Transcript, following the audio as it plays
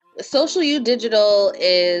Social U Digital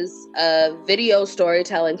is a video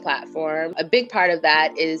storytelling platform. A big part of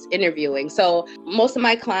that is interviewing. So most of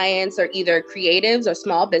my clients are either creatives or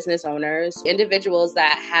small business owners, individuals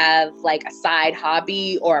that have like a side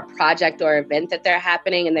hobby or a project or event that they're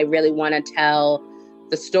happening, and they really want to tell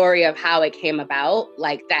the story of how it came about,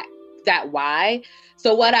 like that why.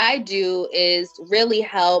 So what I do is really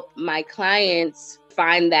help my clients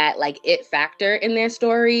find that like it factor in their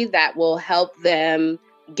story that will help them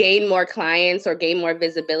gain more clients or gain more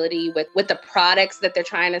visibility with the products that they're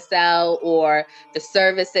trying to sell or the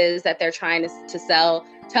services that they're trying to sell.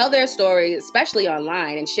 Tell their story, especially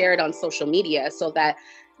online, and share it on social media so that,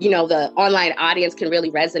 the online audience can really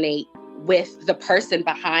resonate with the person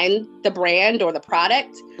behind the brand or the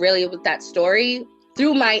product, really with that story.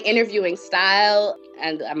 Through my interviewing style,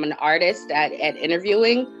 and I'm an artist at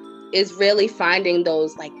interviewing, is really finding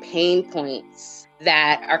those like pain points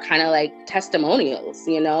that are kind of like testimonials,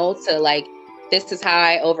 to like, this is how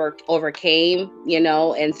I overcame,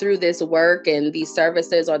 and through this work and these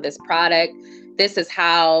services or this product, this is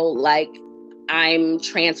how like I'm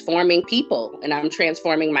transforming people and I'm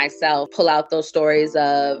transforming myself. Pull out those stories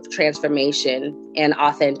of transformation and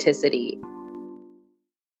authenticity.